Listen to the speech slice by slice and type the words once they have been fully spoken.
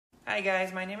Hi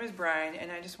guys, my name is Brian and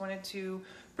I just wanted to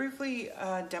briefly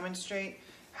demonstrate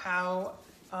how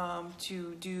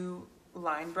to do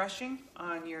line brushing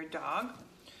on your dog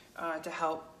to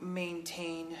help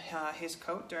maintain his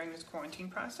coat during this quarantine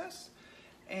process.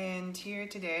 And here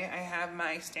today I have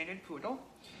my Standard Poodle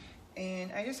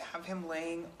and I just have him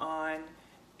laying on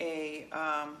a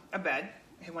bed,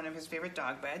 one of his favorite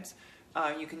dog beds.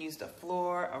 You can use the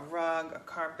floor, a rug, a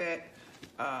carpet,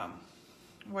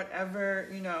 whatever,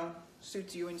 you know,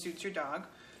 suits you and suits your dog.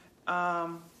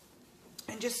 And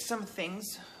just some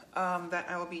things that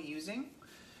I will be using.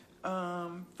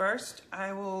 First,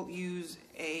 I will use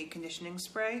a conditioning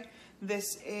spray.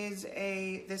 This is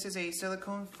a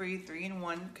silicone-free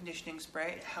 3-in-1 conditioning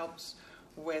spray. It helps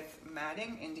with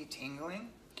matting and detangling.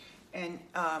 And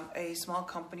a small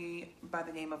company by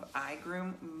the name of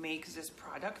Groomer makes this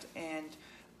product, and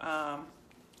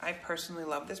I personally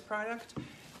love this product,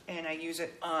 and I use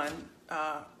it on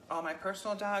all my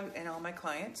personal dogs and all my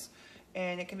clients.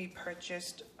 And it can be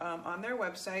purchased on their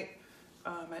website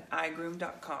at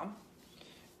igroom.com.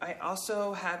 I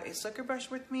also have a slicker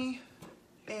brush with me,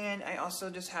 and I also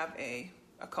just have a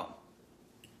comb.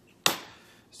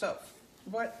 So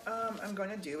what I'm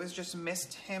going to do is just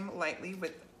mist him lightly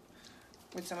with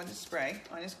some of the spray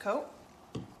on his coat.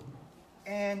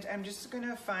 And I'm just going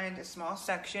to find a small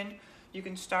section. You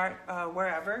can start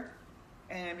wherever.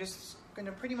 And I'm just going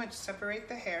to pretty much separate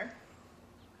the hair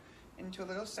into a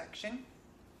little section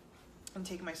and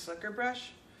take my slicker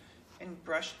brush and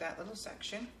brush that little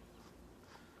section,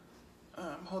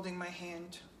 holding my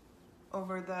hand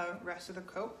over the rest of the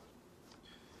coat.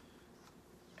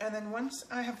 And then once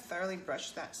I have thoroughly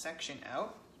brushed that section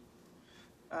out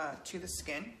to the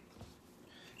skin,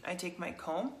 I take my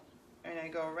comb and I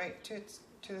go right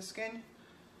to the skin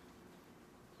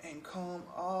and comb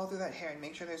all through that hair and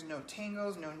make sure there's no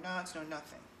tangles, no knots, no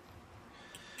nothing.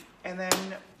 And then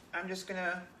I'm just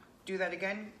gonna do that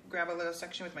again, grab a little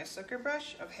section with my slicker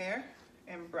brush of hair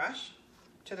and brush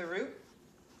to the root.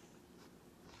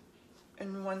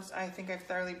 And once I think I've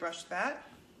thoroughly brushed that,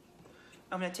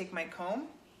 I'm gonna take my comb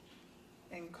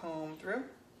and comb through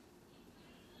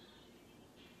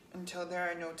until there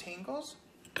are no tangles.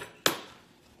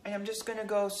 And I'm just gonna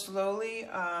go slowly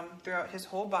throughout his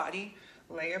whole body,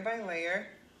 layer by layer,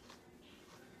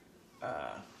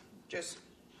 just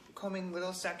combing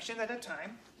little sections at a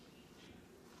time.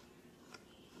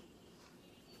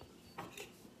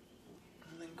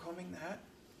 And then combing that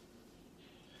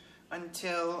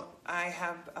until I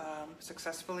have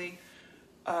successful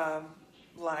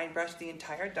line brushed the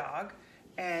entire dog.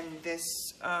 And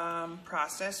this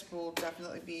process will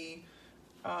definitely be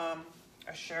a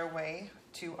sure way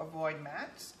to avoid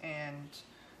mats and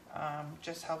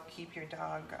just help keep your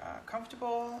dog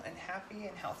comfortable and happy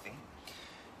and healthy.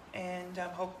 And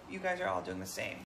hope you guys are all doing the same.